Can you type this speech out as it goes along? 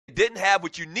didn't have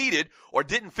what you needed or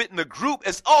didn't fit in the group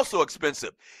is also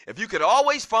expensive. If you could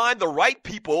always find the right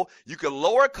people, you could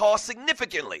lower costs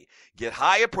significantly, get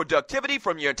higher productivity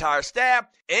from your entire staff,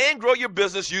 and grow your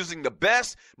business using the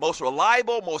best, most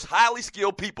reliable, most highly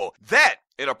skilled people. That,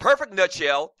 in a perfect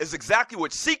nutshell, is exactly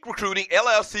what Seek Recruiting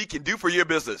LLC can do for your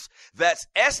business. That's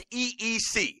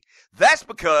SEEC. That's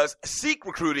because Seek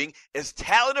Recruiting is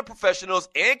talented professionals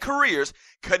and careers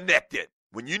connected.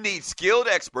 When you need skilled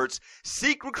experts,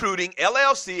 Seek Recruiting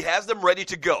LLC has them ready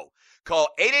to go. Call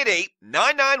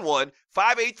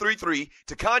 888-991-5833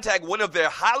 to contact one of their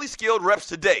highly skilled reps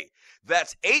today.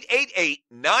 That's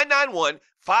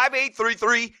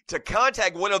 888-991-5833 to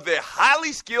contact one of their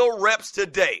highly skilled reps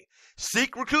today.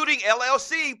 Seek Recruiting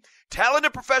LLC,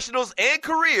 talented professionals and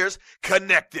careers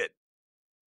connected.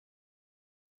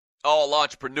 All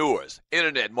entrepreneurs,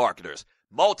 internet marketers,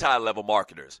 multi-level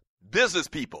marketers, business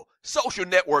people, social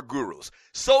network gurus,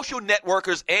 social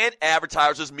networkers, and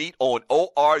advertisers meet on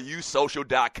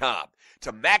ORUsocial.com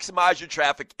to maximize your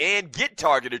traffic and get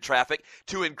targeted traffic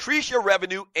to increase your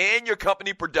revenue and your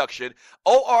company production.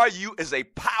 ORU is a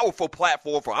powerful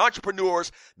platform for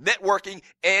entrepreneurs, networking,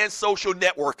 and social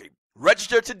networking.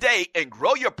 Register today and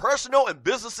grow your personal and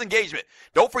business engagement.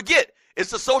 Don't forget,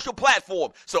 it's a social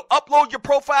platform, so upload your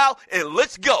profile and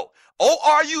let's go.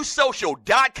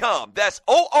 ORUsocial.com. That's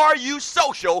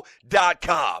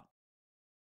ORUsocial.com.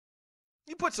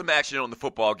 You put some action on the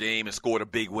football game and scored a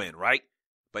big win, right?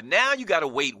 But now you got to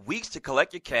wait weeks to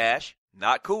collect your cash.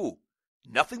 Not cool.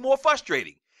 Nothing more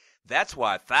frustrating. That's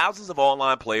why thousands of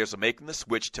online players are making the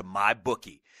switch to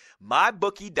MyBookie.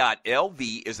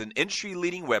 MyBookie.lv is an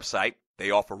industry-leading website.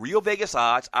 They offer real Vegas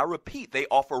odds. I repeat, they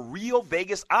offer real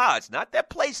Vegas odds, not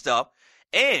that play stuff.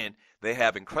 And they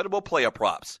have incredible player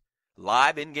props,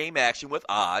 live in-game action with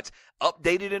odds,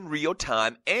 updated in real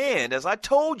time, and as I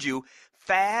told you,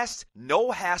 fast,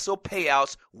 no-hassle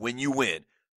payouts when you win,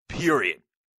 period.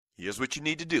 Here's what you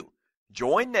need to do.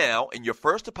 Join now, and your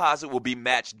first deposit will be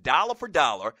matched dollar for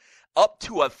dollar up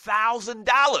to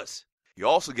 $1,000. You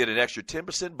also get an extra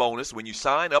 10% bonus when you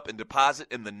sign up and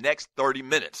deposit in the next 30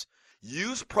 minutes.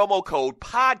 Use promo code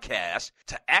PODCAST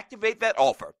to activate that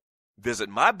offer.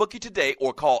 Visit MyBookie today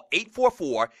or call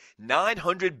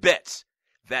 844-900-BETS.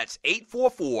 That's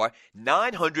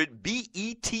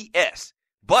 844-900-BETS.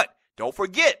 But don't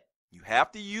forget, you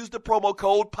have to use the promo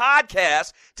code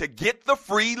PODCAST to get the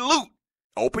free loot.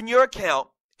 Open your account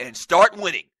and start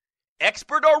winning.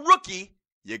 Expert or rookie,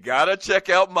 you gotta check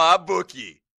out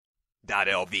MyBookie.lv.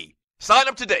 Sign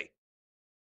up today.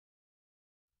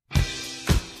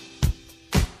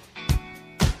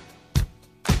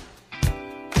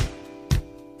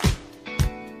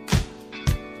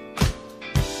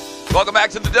 Welcome back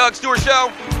to the Doug Stewart Show.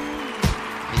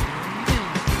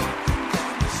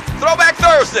 Throwback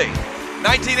Thursday,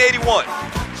 1981.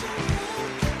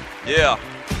 Yeah.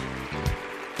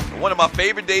 One of my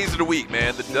favorite days of the week,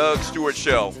 man. The Doug Stewart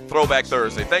Show, Throwback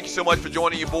Thursday. Thank you so much for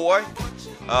joining your boy.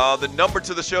 The number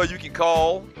to the show you can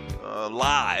call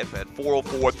live at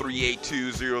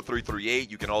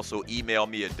 404-382-0338. You can also email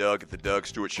me at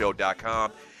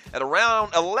doug@thedougstewartshow.com. At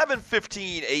around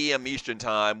 11:15 a.m. Eastern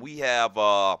Time, we have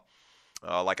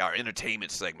like our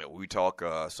entertainment segment where we talk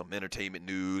some entertainment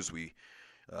news. We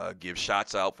give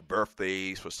shots out for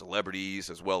birthdays, for celebrities,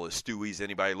 as well as Stewies.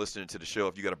 Anybody listening to the show,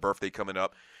 if you got a birthday coming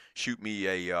up, shoot me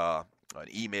an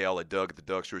email at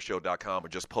doug@thedougstewartshow.com or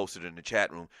just post it in the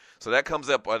chat room. So that comes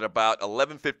up at about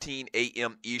 11:15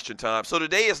 a.m. Eastern Time. So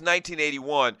today is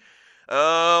 1981.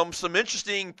 Some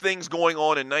interesting things going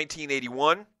on in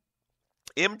 1981.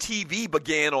 MTV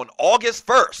began on August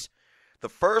 1st. The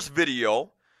first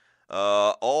video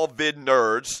all vid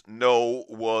nerds know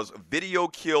was Video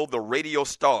Killed the Radio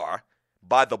Star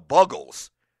by the Buggles.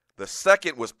 The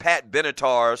second was Pat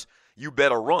Benatar's You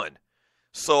Better Run.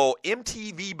 So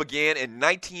MTV began in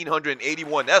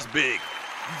 1981. That's big.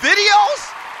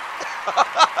 Videos?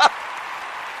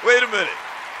 Wait a minute.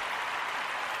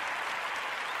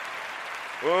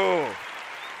 Oh.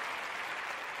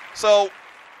 So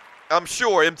I'm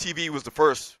sure MTV was the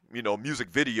first, music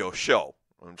video show.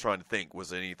 I'm trying to think, was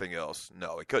there anything else?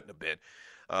 No, it couldn't have been.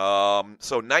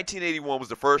 So 1981 was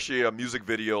the first year of music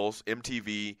videos,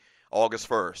 MTV, August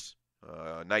 1st,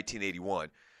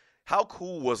 1981. How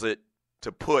cool was it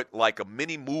to put like a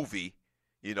mini movie,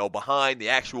 behind the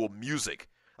actual music?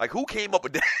 Like who came up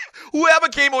with that? Whoever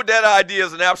came up with that idea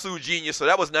is an absolute genius. So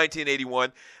that was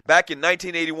 1981. Back in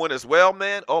 1981 as well,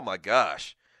 man. Oh my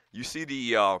gosh. You see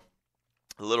the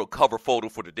little cover photo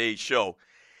for today's show.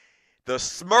 The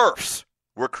Smurfs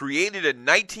were created in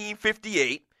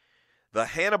 1958. The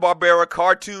Hanna-Barbera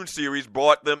cartoon series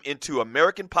brought them into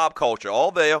American pop culture.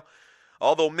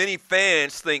 Although many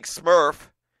fans think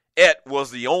Smurfette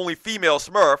was the only female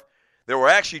Smurf, there were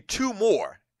actually two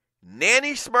more,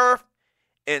 Nanny Smurf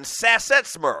and Sassette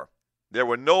Smurf. There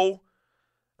was no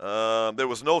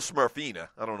Smurfina.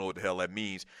 I don't know what the hell that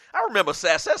means. I remember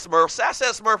Sassette Smurf.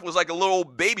 Sassette Smurf was like a little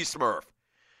baby Smurf.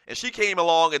 And she came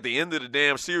along at the end of the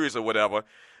damn series or whatever.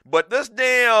 But this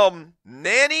damn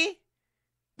Nanny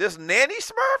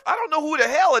Smurf, I don't know who the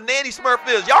hell a Nanny Smurf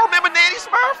is. Y'all remember Nanny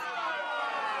Smurf?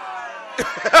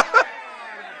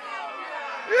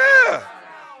 Yeah.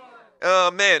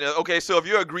 Man, okay, so if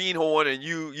you're a greenhorn and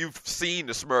you've seen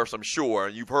the Smurfs, I'm sure,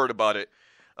 and you've heard about it.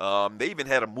 They even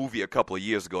had a movie a couple of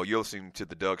years ago. You're listening to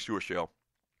the Doug Stewart Show.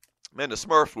 Man, the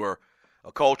Smurfs were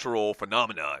a cultural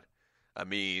phenomenon. I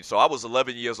mean, so I was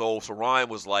 11 years old, so Ryan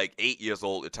was like 8 years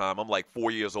old at the time. I'm like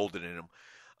 4 years older than him.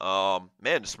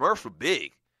 Man, the Smurfs were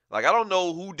big. Like, I don't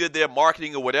know who did their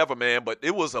marketing or whatever, man, but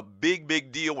it was a big,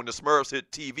 big deal when the Smurfs hit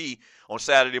TV on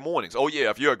Saturday mornings. Oh, yeah,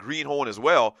 if you're a greenhorn as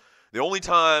well, the only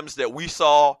times that we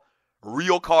saw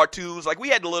real cartoons, like we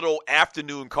had the little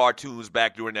afternoon cartoons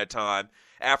back during that time,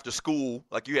 after school,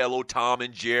 like you had little Tom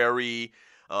and Jerry,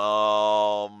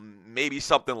 maybe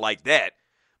something like that.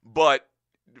 But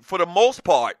for the most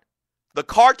part, the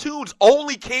cartoons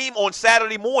only came on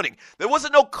Saturday morning. There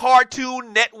wasn't no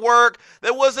Cartoon Network.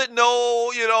 There wasn't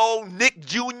no, Nick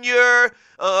Jr.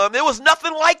 There was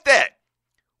nothing like that.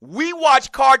 We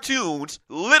watched cartoons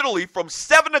literally from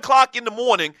 7 o'clock in the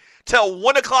morning till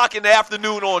 1 o'clock in the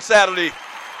afternoon on Saturday.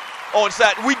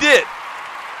 We did.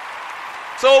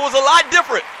 So it was a lot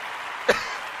different.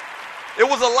 It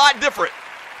was a lot different.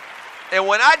 And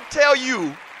when I tell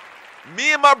you,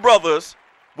 me and my brothers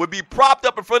would be propped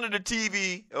up in front of the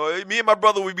TV, or me and my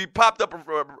brother would be popped up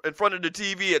in front of the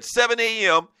TV at 7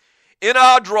 a.m. in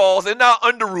our drawers, in our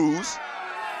underoos.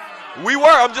 We were.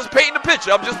 I'm just painting the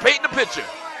picture.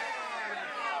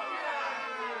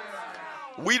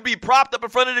 We'd be propped up in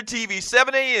front of the TV,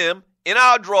 7 a.m., in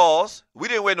our drawers. We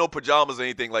didn't wear no pajamas or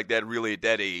anything like that really at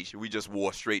that age. We just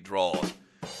wore straight drawers.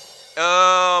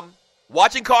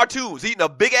 Watching cartoons, eating a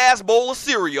big-ass bowl of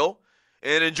cereal,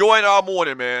 and enjoying our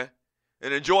morning, man.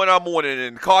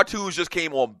 And cartoons just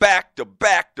came on back to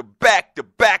back to back to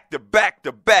back to back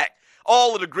to back.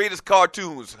 All of the greatest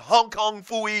cartoons. Hong Kong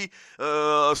Phooey,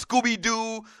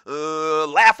 Scooby-Doo,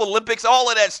 Laugh Olympics, all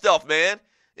of that stuff, man.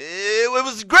 It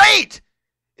was great.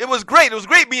 It was great. It was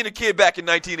great being a kid back in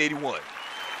 1981.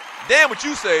 Damn what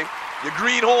you say, you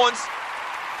greenhorns.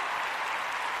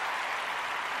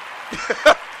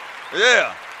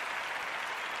 Yeah.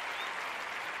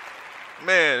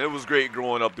 Man, it was great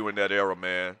growing up during that era,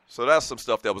 man. So that's some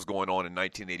stuff that was going on in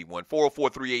 1981.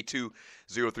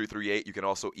 404-382-0338. You can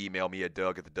also email me at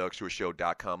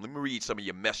doug@thedougshow.com. Let me read some of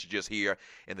your messages here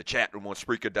in the chat room on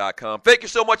Spreaker.com. Thank you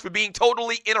so much for being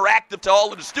totally interactive to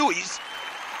all of the Stewies.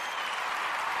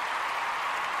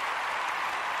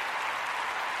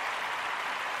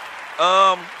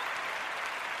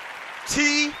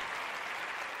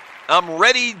 I'm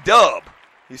ready, Dub.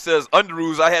 He says,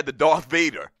 underoos, I had the Darth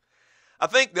Vader. I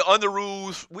think the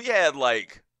underoos, we had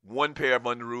like one pair of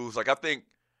underoos. Like I think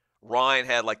Ryan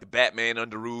had like the Batman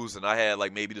underoos, and I had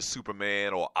like maybe the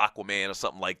Superman or Aquaman or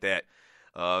something like that.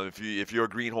 If you're a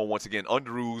greenhorn, once again,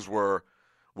 underoos were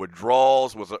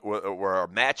draws, were a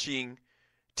matching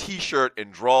T-shirt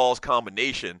and draws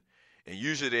combination, and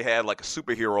usually they had like a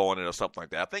superhero on it or something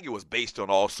like that. I think it was based on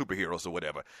all superheroes or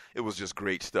whatever. It was just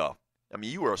great stuff. I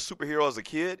mean, you were a superhero as a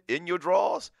kid in your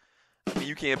draws. I mean,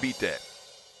 you can't beat that.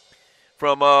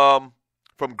 From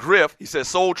Griff, he says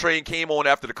Soul Train came on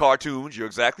after the cartoons. You're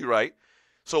exactly right.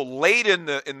 So late in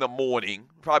the morning,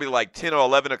 probably like 10 or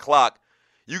 11 o'clock,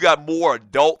 you got more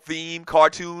adult-themed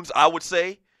cartoons, I would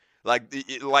say. Like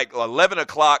 11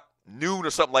 o'clock, noon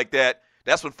or something like that.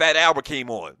 That's when Fat Albert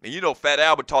came on. And you know Fat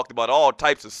Albert talked about all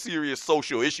types of serious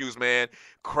social issues, man.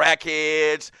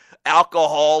 Crackheads,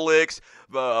 alcoholics,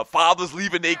 fathers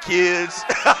leaving their kids.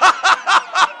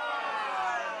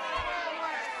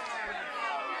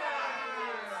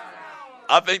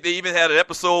 I think they even had an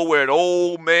episode where an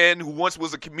old man who once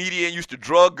was a comedian used to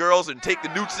drug girls and take the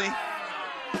newtsie.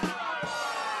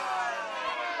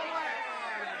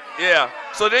 Yeah.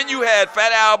 So then you had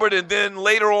Fat Albert, and then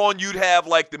later on you'd have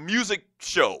like the music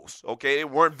shows. Okay, it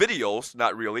weren't videos,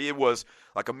 not really. It was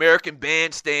like American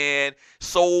Bandstand,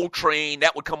 Soul Train.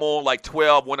 That would come on like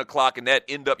 12, 1 o'clock, and that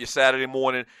end up your Saturday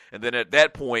morning. And then at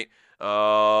that point,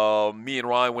 me and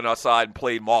Ryan went outside and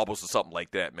played marbles or something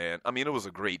like that, man. I mean, it was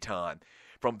a great time.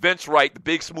 From Vince Wright, the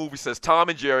Big Smoothie says Tom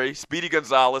and Jerry, Speedy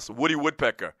Gonzales, Woody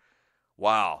Woodpecker.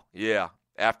 Wow, yeah,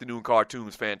 afternoon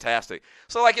cartoons, fantastic.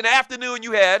 So like in the afternoon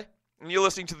you had and you're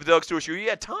listening to the Doug Stewart Show. You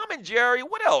had Tom and Jerry.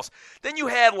 What else? Then you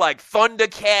had like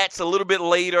Thundercats a little bit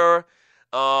later.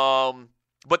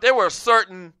 But there were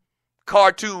certain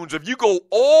cartoons. If you go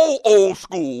old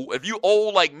school, if you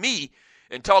old like me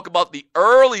and talk about the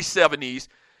early 70s,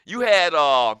 you had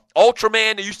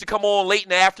Ultraman that used to come on late in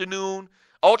the afternoon.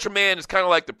 Ultraman is kind of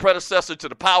like the predecessor to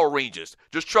the Power Rangers.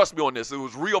 Just trust me on this. It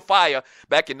was real fire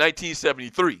back in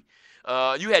 1973.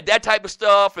 You had that type of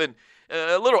stuff and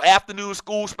little afternoon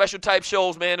school special type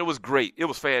shows, man. It was great. It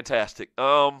was fantastic.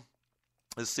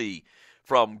 Let's see.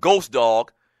 From Ghost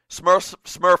Dog,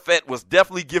 Smurfette was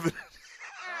definitely given.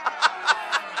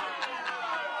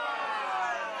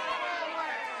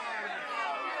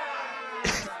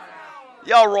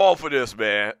 Y'all wrong for this,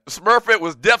 man. Smurfette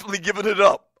was definitely giving it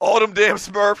up. All them damn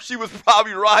Smurfs, she was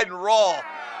probably riding raw.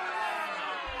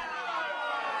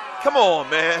 Come on,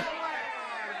 man.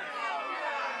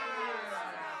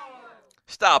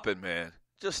 Stop it, man.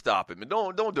 Just stop it, man.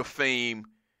 Don't defame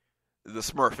the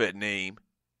Smurfette name.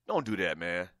 Don't do that,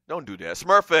 man. Don't do that.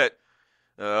 Smurfette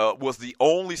was the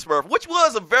only Smurf, which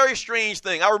was a very strange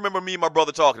thing. I remember me and my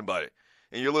brother talking about it.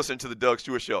 And you're listening to the Doug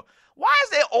Stewart Show. Why is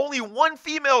there only one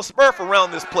female Smurf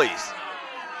around this place?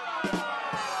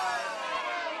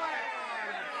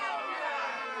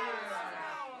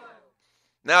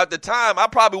 Now, at the time, I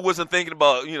probably wasn't thinking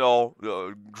about,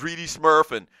 Greedy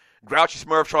Smurf and Grouchy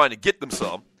Smurf trying to get them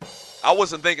some. I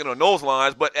wasn't thinking on those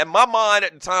lines, but in my mind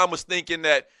at the time was thinking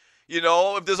that,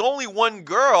 if there's only one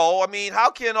girl, I mean, how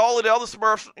can all of the other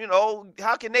Smurfs,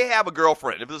 how can they have a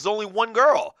girlfriend if there's only one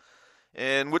girl?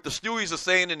 And what the Stewies are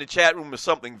saying in the chat room is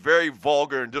something very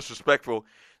vulgar and disrespectful,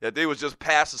 that they was just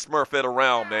passing Smurfette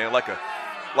around, man, like a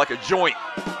joint.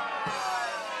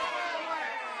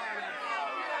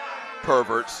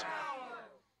 Perverts.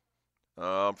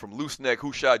 From Loose Neck,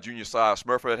 Who Shot Junior Size,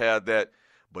 Smurfette had that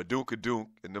badunk-a-dunk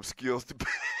and them skills to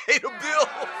pay the bill.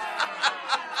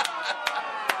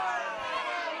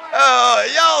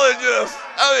 Y'all are just,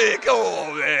 come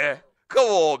on, man. Come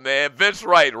on, man. Vince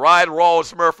Wright, Ride Raw,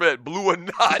 Smurfette, Blue or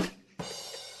Not.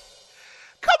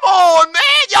 Come on, man.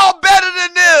 Y'all better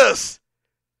than this.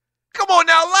 Come on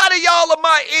now. A lot of y'all are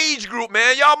my age group,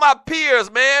 man. Y'all my peers,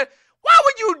 man. Why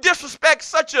would you disrespect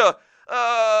such a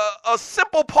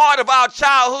simple part of our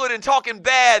childhood and talking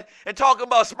bad and talking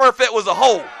about Smurfette was a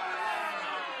hoe?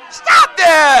 Stop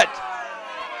that.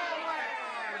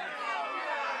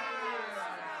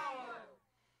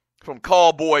 From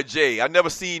Callboy J. I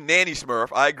never seen Nanny Smurf.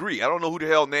 I agree. I don't know who the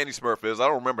hell Nanny Smurf is. I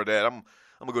don't remember that. I'm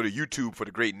going to go to YouTube for the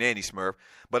great Nanny Smurf.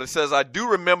 But it says, I do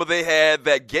remember they had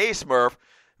that gay Smurf,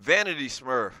 Vanity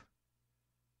Smurf.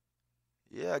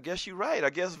 Yeah, I guess you're right. I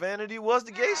guess Vanity was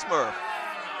the gay Smurf.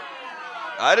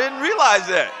 I didn't realize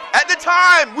that. At the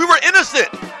time, we were innocent.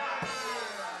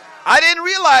 I didn't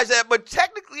realize that, but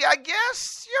technically, I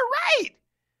guess you're right.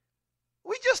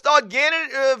 We just thought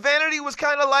Vanity was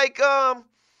kind of like,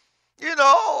 it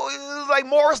was like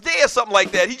Morris Day or something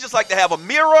like that. He just liked to have a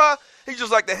mirror. He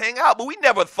just liked to hang out. But we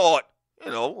never thought,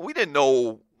 we didn't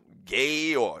know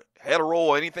gay or hetero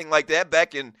or anything like that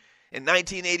back in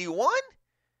 1981.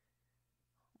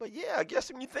 But yeah, I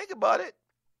guess when you think about it,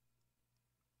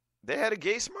 they had a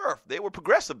gay Smurf. They were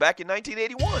progressive back in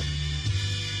 1981.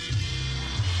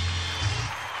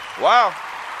 Wow.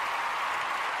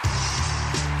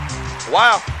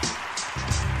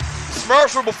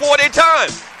 Smurfs were before their time.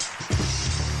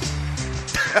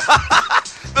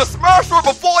 The Smurfs were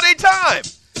before their time.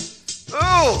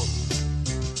 Ooh.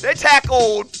 They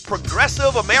tackled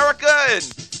progressive America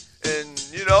and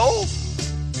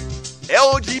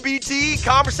LGBT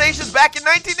conversations back in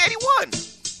 1981.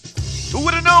 Who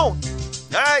would have known?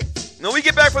 All right. When we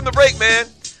get back from the break, man,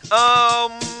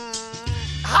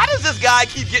 how does this guy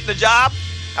keep getting a job?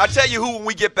 I'll tell you who when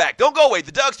we get back. Don't go away.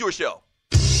 The Doug Stewart Show.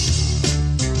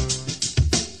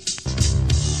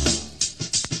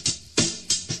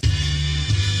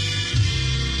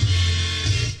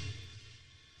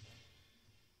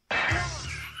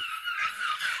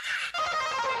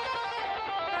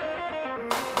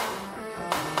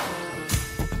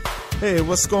 Hey,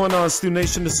 what's going on, Stu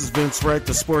Nation? This is Vince Wright,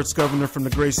 the sports governor from the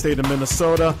great state of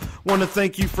Minnesota. Want to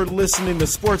thank you for listening to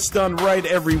Sports Done Right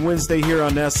every Wednesday here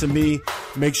on SME.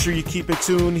 Make sure you keep it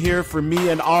tuned here for me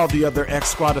and all the other X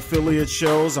Squad affiliate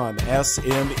shows on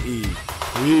SME.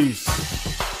 Peace.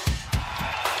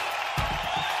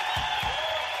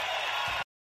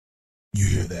 You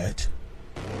hear that?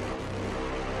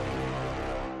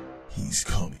 He's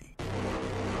coming.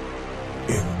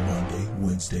 Every Monday,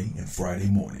 Wednesday, and Friday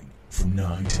morning from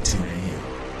 9 to 10 a.m.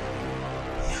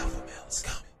 The Alpha Male is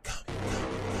coming.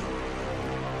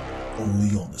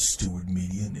 Only on the Stewart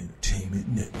Media and Entertainment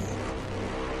Network.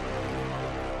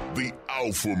 the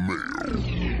alpha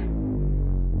male.